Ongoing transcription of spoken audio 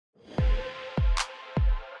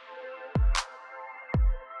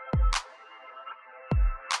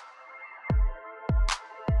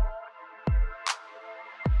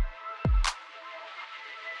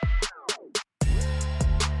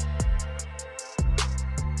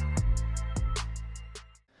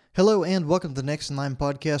Hello and welcome to the Next in Line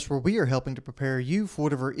podcast, where we are helping to prepare you for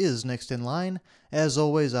whatever is next in line. As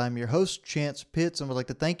always, I'm your host, Chance Pitts, and would like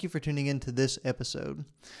to thank you for tuning in to this episode.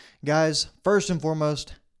 Guys, first and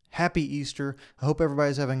foremost, happy Easter. I hope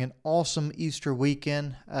everybody's having an awesome Easter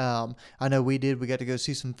weekend. I know we did. We got to go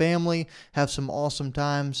see some family, have some awesome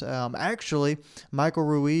times. Actually, Michael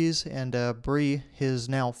Ruiz and Bree, his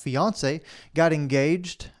now fiance, got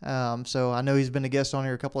engaged. So I know he's been a guest on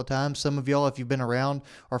here a couple of times. Some of y'all, if you've been around,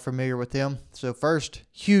 are familiar with him. So first,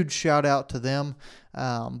 huge shout out to them.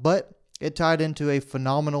 But it tied into a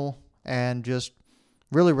phenomenal and just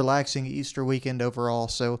really relaxing Easter weekend overall.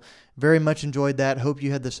 So very much enjoyed that. Hope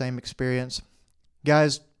you had the same experience.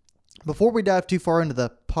 Guys, before we dive too far into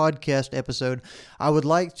the podcast episode, I would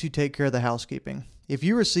like to take care of the housekeeping. If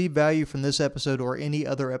you receive value from this episode or any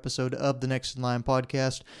other episode of the Next in Line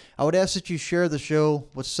podcast, I would ask that you share the show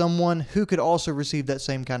with someone who could also receive that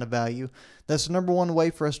same kind of value. That's the number one way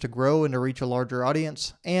for us to grow and to reach a larger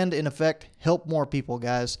audience and, in effect, help more people,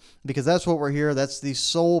 guys, because that's what we're here. That's the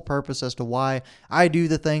sole purpose as to why I do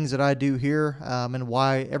the things that I do here, and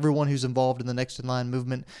why everyone who's involved in the Next in Line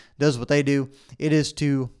movement does what they do. It is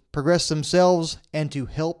to progress themselves and to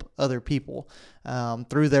help other people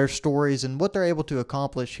through their stories and what they're able to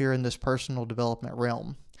accomplish here in this personal development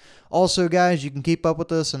realm. Also, guys, you can keep up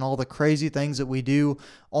with us and all the crazy things that we do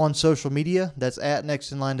on social media. That's at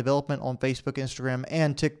Next in Line Development on Facebook, Instagram,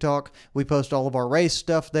 and TikTok. We post all of our race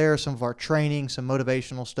stuff there, some of our training, some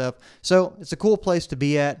motivational stuff. So it's a cool place to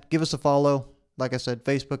be at. Give us a follow. Like I said,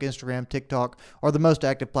 Facebook, Instagram, TikTok are the most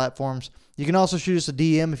active platforms. You can also shoot us a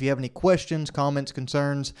DM if you have any questions, comments,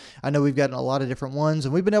 concerns. I know we've gotten a lot of different ones,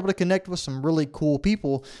 and we've been able to connect with some really cool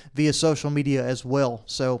people via social media as well.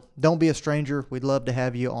 So don't be a stranger. We'd love to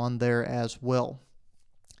have you on there as well.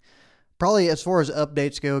 Probably as far as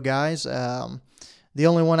updates go, guys, the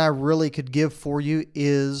only one I really could give for you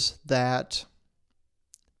is that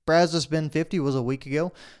Brazos Bend 50 was a week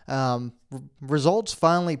ago. Results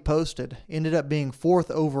finally posted. Ended up being 4th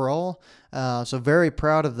overall. So very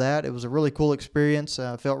proud of that. It was a really cool experience.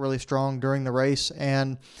 Felt really strong during the race.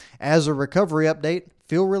 And as a recovery update,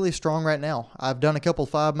 feel really strong right now. I've done a couple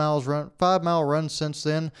 5 mile runs since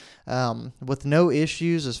then, with no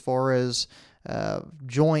issues as far as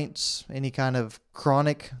joints, any kind of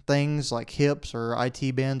chronic things like hips or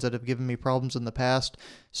IT bends that have given me problems in the past.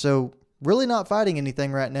 So really not fighting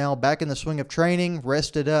anything right now. Back in the swing of training,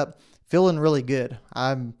 rested up, feeling really good.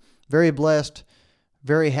 I'm very blessed,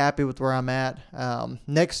 very happy with where I'm at.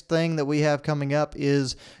 Next thing that we have coming up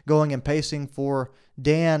is going and pacing for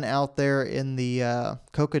Dan out there in the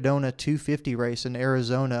Cocodona 250 race in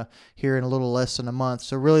Arizona here in a little less than a month.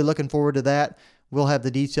 So really looking forward to that. We'll have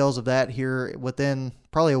the details of that here within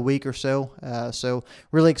probably a week or so. So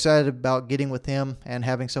really excited about getting with him and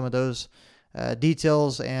having some of those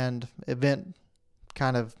details and event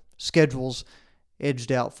kind of schedules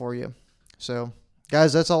edged out for you. So,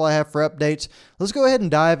 guys, that's all I have for updates. Let's go ahead and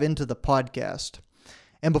dive into the podcast.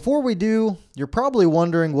 And before we do, you're probably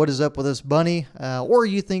wondering what is up with this bunny, or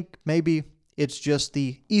you think maybe it's just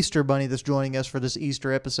the Easter bunny that's joining us for this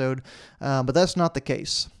Easter episode, but that's not the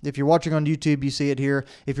case. If you're watching on YouTube, you see it here.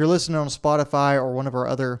 If you're listening on Spotify or one of our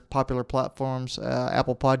other popular platforms,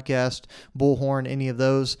 Apple Podcast, Bullhorn, any of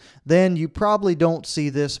those, then you probably don't see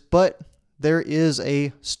this, but there is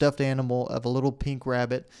a stuffed animal of a little pink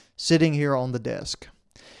rabbit sitting here on the desk.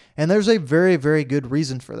 And there's a very, very good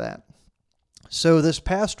reason for that. So this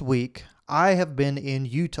past week, I have been in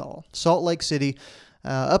Utah, Salt Lake City,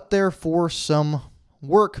 up there for some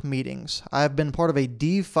work meetings. I've been part of a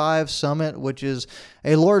D5 Summit, which is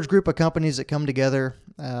a large group of companies that come together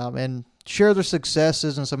and share their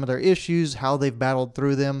successes and some of their issues, how they've battled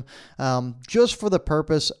through them, just for the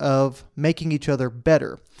purpose of making each other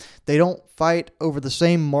better. They don't fight over the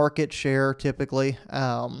same market share typically,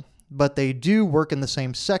 but they do work in the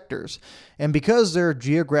same sectors. And because they're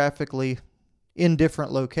geographically in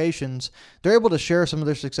different locations, they're able to share some of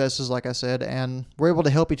their successes, like I said, and we're able to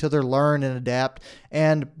help each other learn and adapt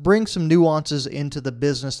and bring some nuances into the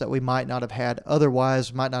business that we might not have had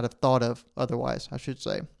otherwise, might not have thought of otherwise, I should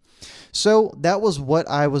say. So that was what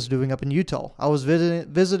I was doing up in Utah. I was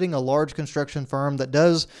visiting a large construction firm that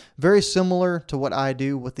does very similar to what I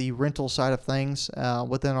do with the rental side of things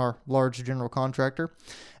within our large general contractor.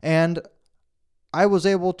 And I was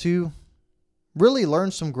able to really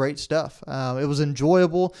learned some great stuff. It was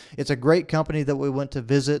enjoyable. It's a great company that we went to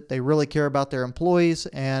visit. They really care about their employees,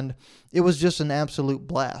 and it was just an absolute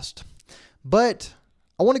blast. But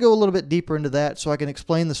I want to go a little bit deeper into that so I can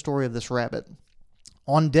explain the story of this rabbit.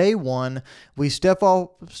 On day one, we step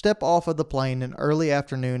off of the plane in early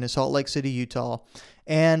afternoon in Salt Lake City, Utah,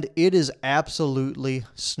 and it is absolutely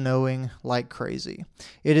snowing like crazy.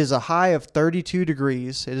 It is a high of 32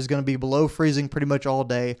 degrees. It is going to be below freezing pretty much all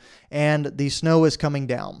day, and the snow is coming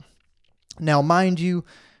down. Now, mind you,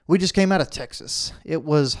 we just came out of Texas. It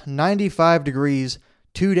was 95 degrees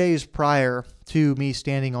 2 days prior to me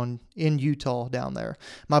standing in Utah down there.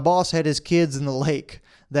 My boss had his kids in the lake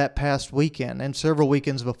that past weekend and several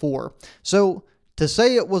weekends before. So to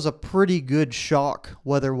say it was a pretty good shock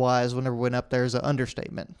weather-wise whenever we went up there is an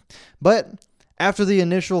understatement. But after the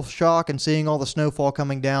initial shock and seeing all the snowfall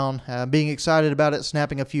coming down, being excited about it,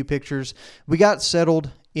 snapping a few pictures, we got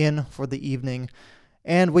settled in for the evening.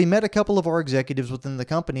 And we met a couple of our executives within the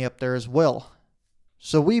company up there as well.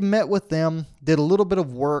 So we met with them, did a little bit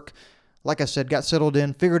of work. Like I said, got settled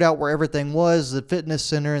in, figured out where everything was, the fitness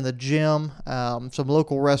center and the gym, some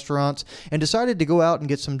local restaurants, and decided to go out and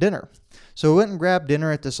get some dinner. So we went and grabbed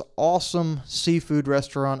dinner at this awesome seafood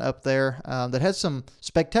restaurant up there that has some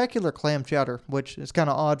spectacular clam chowder, which is kind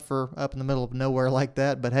of odd for up in the middle of nowhere like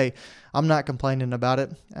that. But hey, I'm not complaining about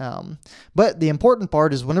it. But the important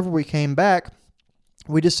part is whenever we came back,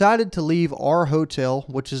 we decided to leave our hotel,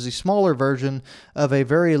 which is a smaller version of a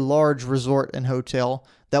very large resort and hotel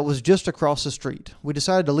that was just across the street. We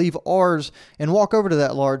decided to leave ours and walk over to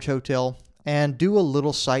that large hotel and do a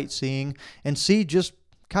little sightseeing and see just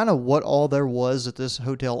kind of what all there was that this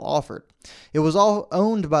hotel offered. It was all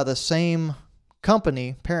owned by the same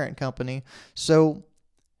company, parent company, so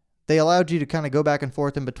they allowed you to kind of go back and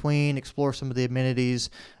forth in between, explore some of the amenities,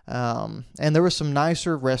 and there were some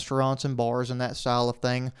nicer restaurants and bars and that style of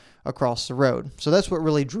thing across the road. So that's what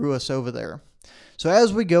really drew us over there. So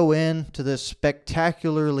as we go into this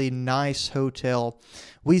spectacularly nice hotel,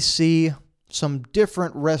 we see some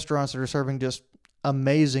different restaurants that are serving just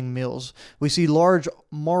amazing meals. We see large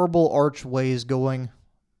marble archways going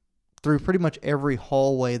through pretty much every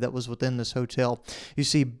hallway that was within this hotel. You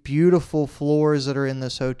see beautiful floors that are in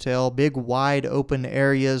this hotel, big wide open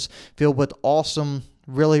areas filled with awesome,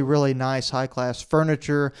 really, really nice high-class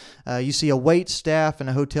furniture. You see a wait staff and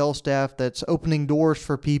a hotel staff that's opening doors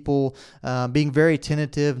for people, being very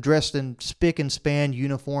tentative, dressed in spick and span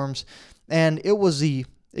uniforms. And it was the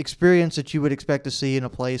experience that you would expect to see in a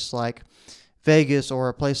place like Vegas or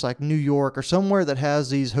a place like New York or somewhere that has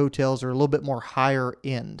these hotels that are a little bit more higher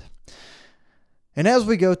end. And as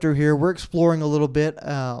we go through here, we're exploring a little bit,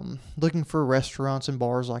 looking for restaurants and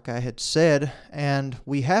bars like I had said, and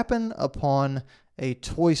we happen upon a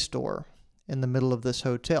toy store in the middle of this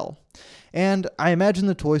hotel. And I imagine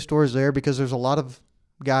the toy store is there because there's a lot of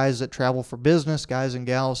guys that travel for business, guys and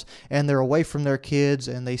gals, and they're away from their kids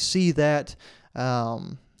and they see that.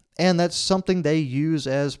 And that's something they use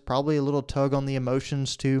as probably a little tug on the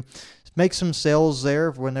emotions to make some sales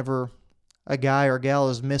there whenever a guy or gal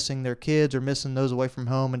is missing their kids or missing those away from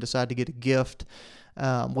home and decide to get a gift,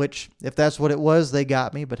 which if that's what it was, they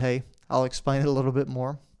got me. But hey, I'll explain it a little bit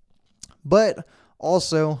more. But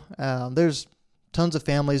also, there's tons of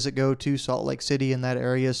families that go to Salt Lake City in that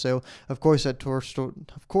area. So of course, the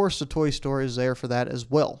toy store is there for that as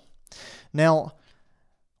well. Now,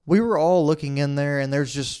 we were all looking in there and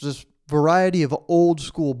there's just this variety of old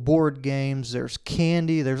school board games. There's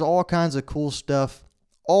candy. There's all kinds of cool stuff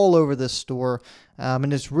all over this store.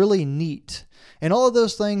 And it's really neat. And all of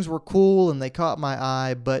those things were cool and they caught my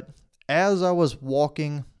eye. But as I was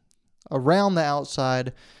walking around the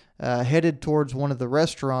outside, headed towards one of the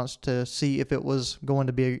restaurants to see if it was going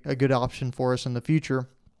to be a good option for us in the future,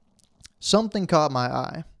 something caught my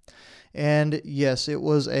eye. And yes, it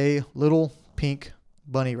was a little pink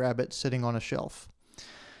bunny rabbit sitting on a shelf.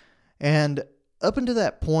 And up until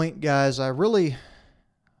that point, guys, I've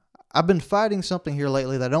been fighting something here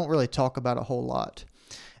lately that I don't really talk about a whole lot.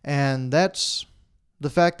 And that's the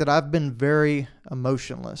fact that I've been very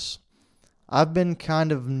emotionless. I've been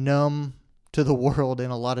kind of numb to the world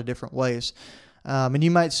in a lot of different ways. And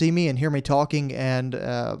you might see me and hear me talking and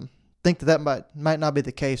think that might not be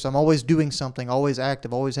the case. I'm always doing something, always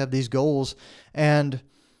active, always have these goals. And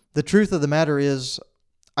the truth of the matter is,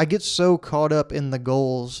 I get so caught up in the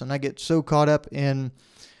goals and I get so caught up in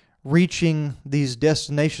reaching these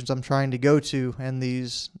destinations I'm trying to go to and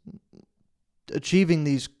achieving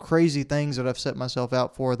these crazy things that I've set myself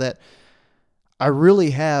out for that I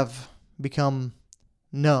really have become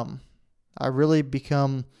numb. I really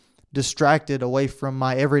become distracted away from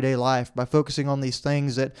my everyday life by focusing on these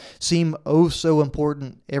things that seem oh so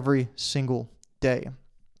important every single day.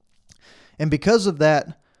 And because of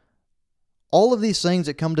that, all of these things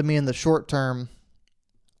that come to me in the short term,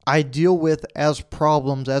 I deal with as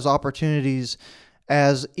problems, as opportunities,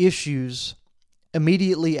 as issues,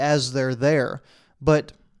 immediately as they're there.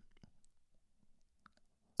 But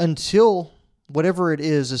until whatever it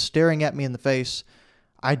is staring at me in the face,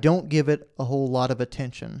 I don't give it a whole lot of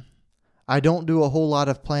attention. I don't do a whole lot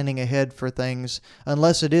of planning ahead for things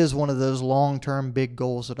unless it is one of those long-term big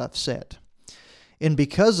goals that I've set. And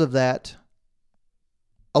because of that,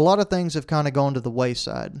 a lot of things have kind of gone to the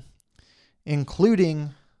wayside,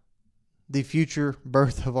 including the future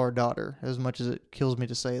birth of our daughter, as much as it kills me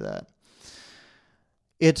to say that.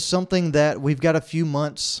 It's something that we've got a few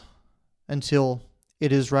months until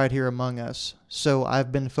it is right here among us. So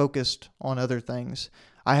I've been focused on other things.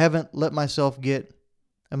 I haven't let myself get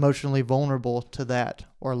emotionally vulnerable to that,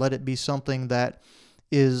 or let it be something that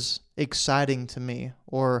is exciting to me,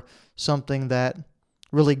 or something that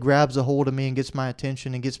really grabs a hold of me and gets my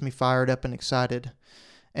attention and gets me fired up and excited.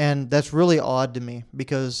 And that's really odd to me,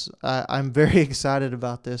 because I'm very excited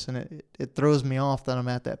about this, and it throws me off that I'm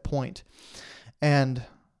at that point. And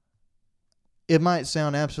it might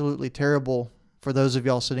sound absolutely terrible for those of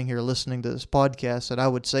y'all sitting here listening to this podcast that I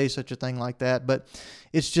would say such a thing like that, but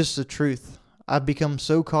it's just the truth. I've become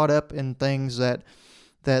so caught up in things that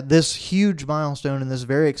this huge milestone and this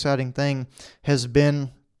very exciting thing has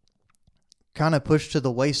been kind of pushed to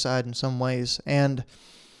the wayside in some ways. And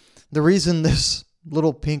the reason this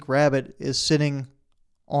little pink rabbit is sitting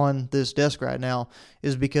on this desk right now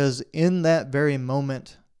is because in that very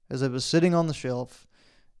moment, as it was sitting on the shelf,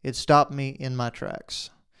 it stopped me in my tracks.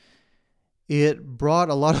 It brought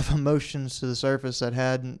a lot of emotions to the surface that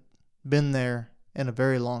hadn't been there in a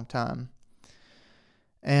very long time.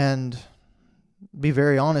 And be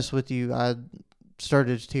very honest with you, I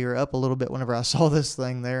started to tear up a little bit whenever I saw this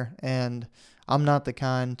thing there. And I'm not the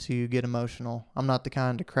kind to get emotional. I'm not the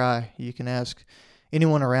kind to cry. You can ask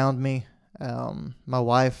anyone around me, my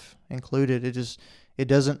wife included. It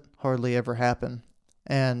doesn't hardly ever happen.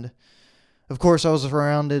 And of course, I was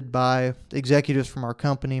surrounded by executives from our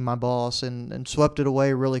company, my boss, and swept it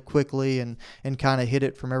away really quickly and kind of hid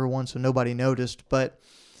it from everyone so nobody noticed. But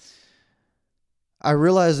I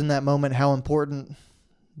realized in that moment how important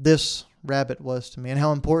this rabbit was to me, and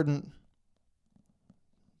how important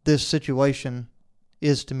this situation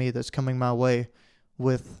is to me that's coming my way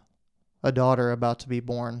with a daughter about to be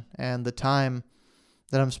born, and the time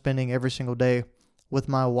that I'm spending every single day with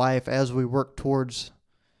my wife as we work towards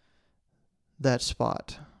that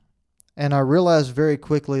spot. And I realized very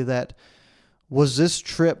quickly that was this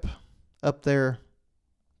trip up there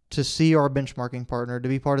to see our benchmarking partner, to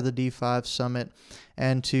be part of the D5 Summit,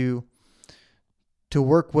 and to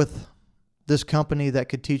work with this company that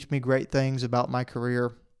could teach me great things about my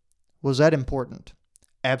career, was that important?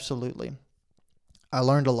 Absolutely. I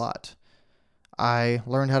learned a lot. I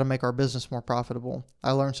learned how to make our business more profitable.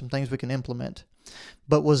 I learned some things we can implement.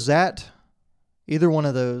 But was that, either one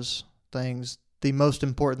of those things, the most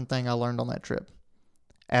important thing I learned on that trip?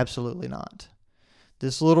 Absolutely not.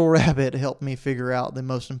 This little rabbit helped me figure out the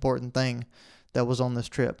most important thing that was on this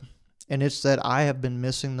trip. And it's that I have been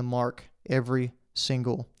missing the mark every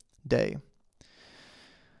single day.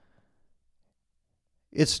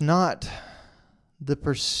 It's not the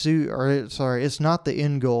pursuit, it's not the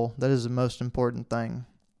end goal that is the most important thing.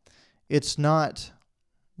 It's not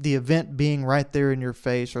the event being right there in your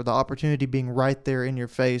face, or the opportunity being right there in your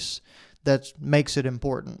face, that makes it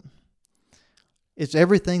important. It's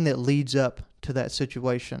everything that leads up to that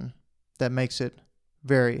situation that makes it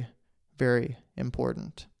very, very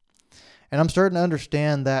important. And I'm starting to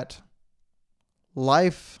understand that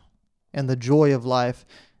life and the joy of life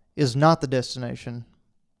is not the destination,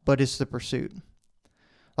 but it's the pursuit.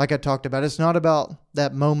 Like I talked about, it's not about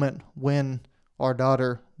that moment when our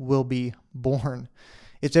daughter will be born.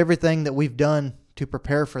 It's everything that we've done to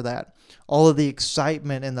prepare for that. All of the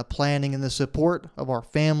excitement and the planning and the support of our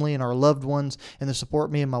family and our loved ones, and the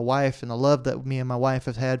support me and my wife, and the love that me and my wife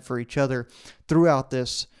have had for each other throughout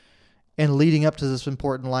this and leading up to this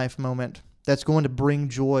important life moment that's going to bring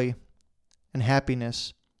joy and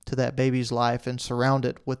happiness to that baby's life and surround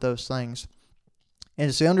it with those things. And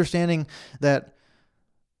it's the understanding that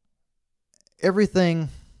everything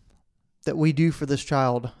that we do for this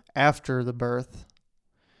child after the birth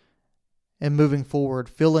and moving forward,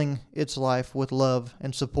 filling its life with love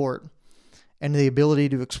and support and the ability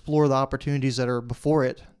to explore the opportunities that are before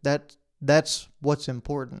it, that's what's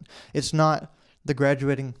important. It's not the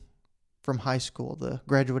graduating from high school, the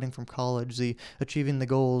graduating from college, the achieving the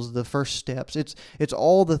goals, the first steps. It's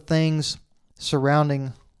all the things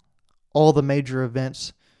surrounding all the major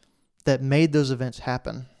events that made those events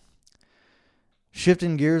happen.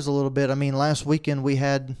 Shifting gears a little bit, last weekend we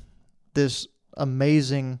had this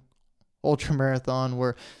amazing ultra marathon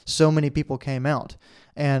where so many people came out.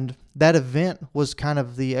 And that event was kind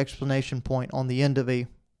of the explanation point on the end of a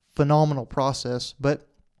phenomenal process. But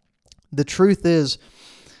the truth is,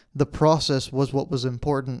 the process was what was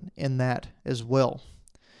important in that as well.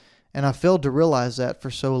 And I failed to realize that for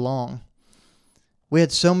so long. We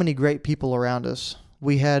had so many great people around us.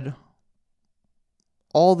 We had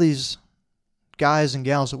all these guys and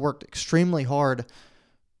gals that worked extremely hard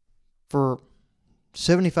for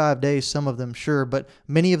 75 days, some of them, sure, but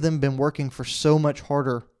many of them been working for so much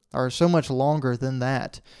harder or so much longer than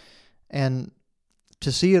that. And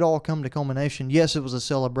to see it all come to culmination, yes, it was a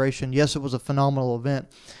celebration. Yes, it was a phenomenal event.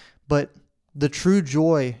 But the true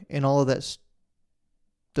joy in all of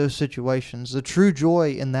those situations, the true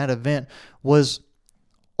joy in that event was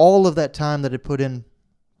all of that time that had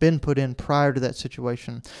been put in prior to that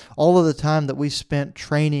situation. All of the time that we spent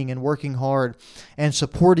training and working hard and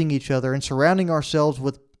supporting each other and surrounding ourselves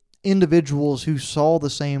with individuals who saw the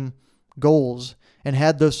same goals and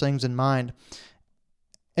had those things in mind,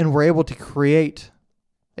 and were able to create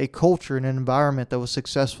a culture and an environment that was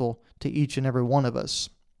successful to each and every one of us.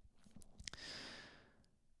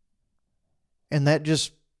 And that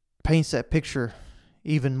just paints that picture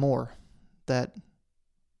even more, that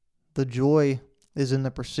the joy is in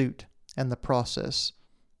the pursuit and the process,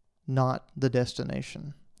 not the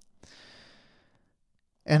destination.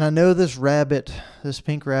 And I know this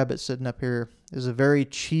pink rabbit sitting up here, is a very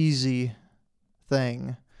cheesy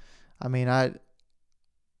thing. I mean, I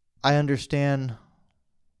understand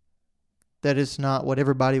that it's not what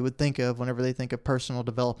everybody would think of whenever they think of personal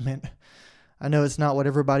development. I know it's not what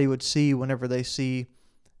everybody would see whenever they see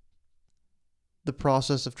the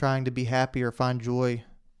process of trying to be happy or find joy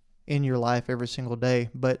in your life every single day.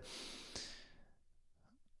 But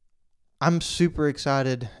I'm super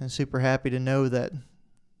excited and super happy to know that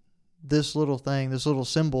this little thing, this little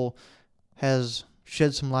symbol, has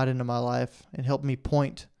shed some light into my life and helped me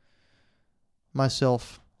point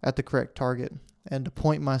myself at the correct target and to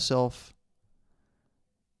point myself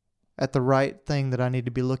at the right thing that I need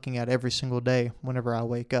to be looking at every single day whenever I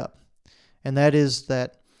wake up. And that is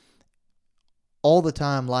that all the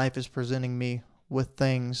time life is presenting me with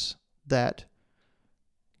things that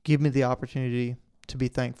give me the opportunity to be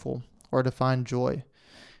thankful or to find joy.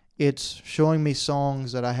 It's showing me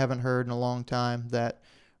songs that I haven't heard in a long time that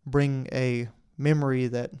bring a memory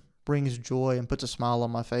that brings joy and puts a smile on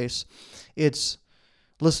my face. It's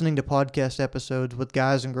listening to podcast episodes with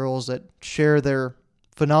guys and girls that share their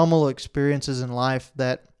phenomenal experiences in life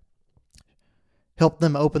that help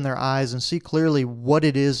them open their eyes and see clearly what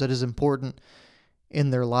it is that is important in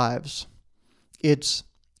their lives. It's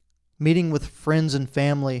meeting with friends and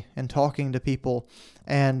family and talking to people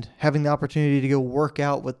and having the opportunity to go work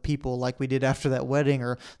out with people like we did after that wedding,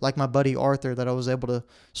 or like my buddy Arthur that I was able to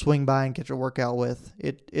swing by and get a workout with.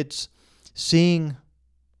 It's seeing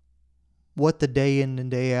what the day in and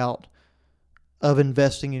day out of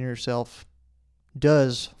investing in yourself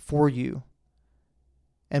does for you,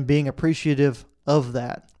 and being appreciative of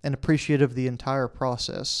that and appreciative of the entire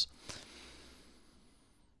process.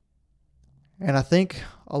 And I think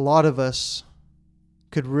a lot of us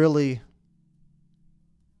could really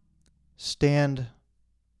stand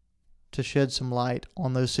to shed some light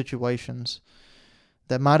on those situations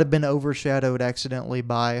that might have been overshadowed accidentally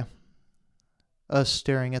by us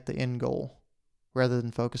staring at the end goal rather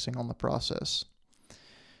than focusing on the process.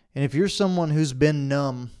 And if you're someone who's been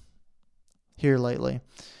numb here lately,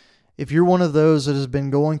 if you're one of those that has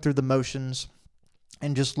been going through the motions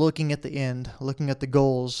and just looking at the end, looking at the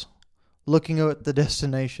goals, looking at the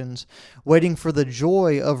destinations, waiting for the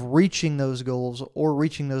joy of reaching those goals or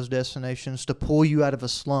reaching those destinations to pull you out of a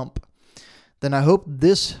slump, then I hope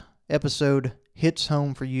this episode hits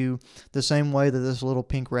home for you the same way that this little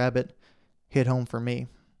pink rabbit hit home for me.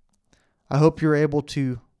 I hope you're able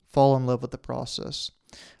to fall in love with the process.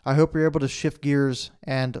 I hope you're able to shift gears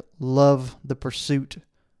and love the pursuit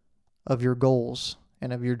of your goals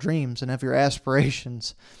and of your dreams and of your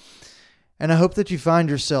aspirations. And I hope that you find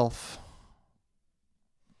yourself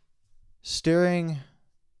staring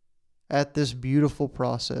at this beautiful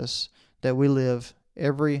process that we live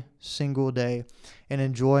every single day and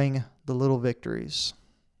enjoying the little victories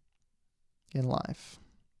in life.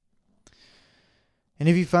 And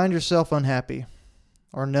if you find yourself unhappy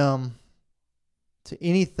or numb to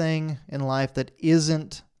anything in life that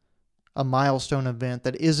isn't a milestone event,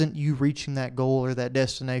 that isn't you reaching that goal or that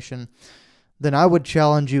destination, then I would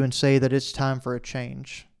challenge you and say that it's time for a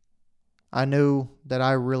change. I know that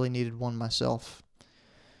I really needed one myself.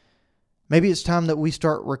 Maybe it's time that we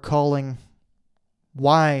start recalling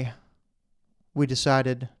why we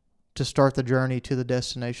decided to start the journey to the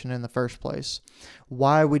destination in the first place,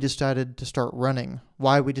 why we decided to start running,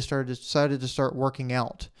 why we decided to start working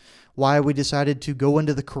out, why we decided to go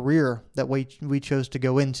into the career that we chose to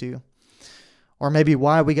go into, or maybe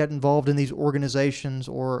why we got involved in these organizations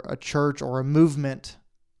or a church or a movement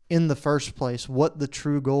in the first place, what the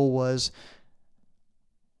true goal was,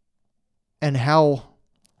 and how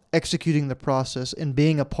executing the process and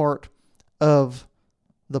being a part of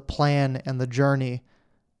the plan and the journey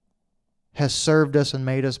has served us and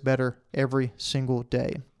made us better every single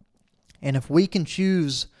day. And if we can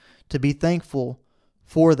choose to be thankful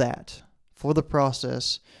for that, for the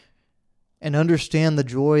process, and understand the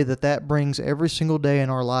joy that that brings every single day in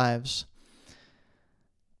our lives,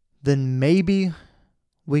 then maybe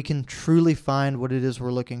we can truly find what it is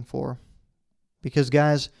we're looking for. Because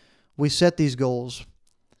guys, we set these goals.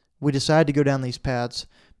 We decide to go down these paths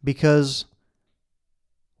because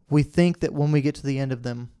we think that when we get to the end of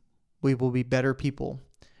them, we will be better people.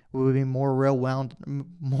 We will be more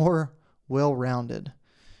well-rounded.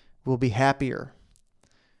 We'll be happier.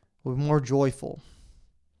 We'll be more joyful.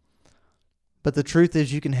 But the truth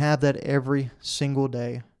is, you can have that every single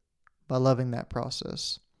day by loving that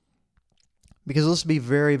process. Because let's be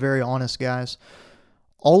very, very honest, guys.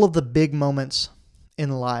 All of the big moments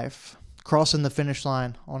in life, crossing the finish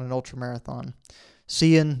line on an ultramarathon,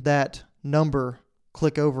 seeing that number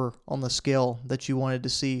click over on the scale that you wanted to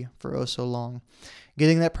see for oh so long,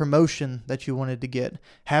 getting that promotion that you wanted to get,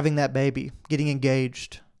 having that baby, getting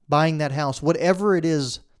engaged, buying that house, whatever it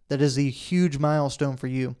is that is a huge milestone for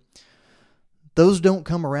you, those don't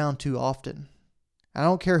come around too often. I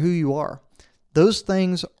don't care who you are. Those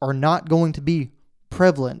things are not going to be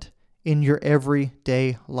prevalent in your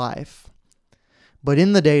everyday life. But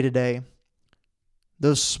in the day-to-day,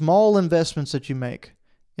 those small investments that you make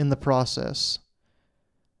in the process,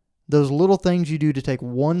 those little things you do to take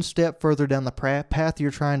one step further down the path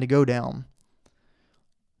you're trying to go down,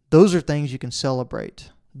 those are things you can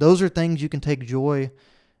celebrate. Those are things you can take joy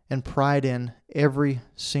and pride in every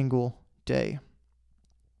single day.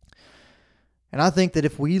 And I think that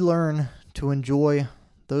if we learn to enjoy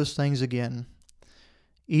those things again,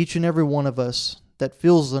 each and every one of us that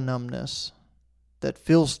feels the numbness, that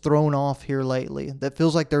feels thrown off here lately, that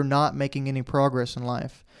feels like they're not making any progress in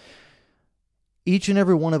life, each and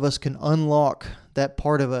every one of us can unlock that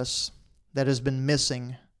part of us that has been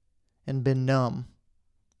missing and been numb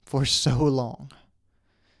for so long.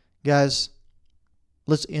 Guys,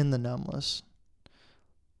 let's end the numbness.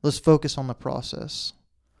 Let's focus on the process.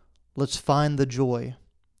 Let's find the joy.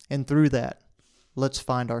 And through that, let's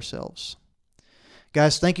find ourselves.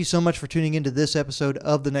 Guys, thank you so much for tuning into this episode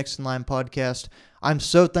of the Next in Line podcast. I'm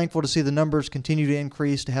so thankful to see the numbers continue to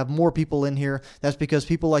increase, to have more people in here. That's because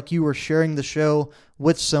people like you are sharing the show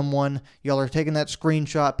with someone. Y'all are taking that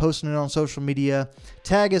screenshot, posting it on social media.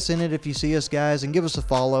 Tag us in it if you see us, guys, and give us a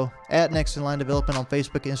follow at Next in Line Development on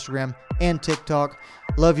Facebook, Instagram, and TikTok.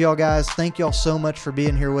 Love y'all, guys. Thank y'all so much for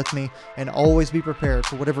being here with me, and always be prepared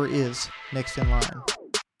for whatever is next in line.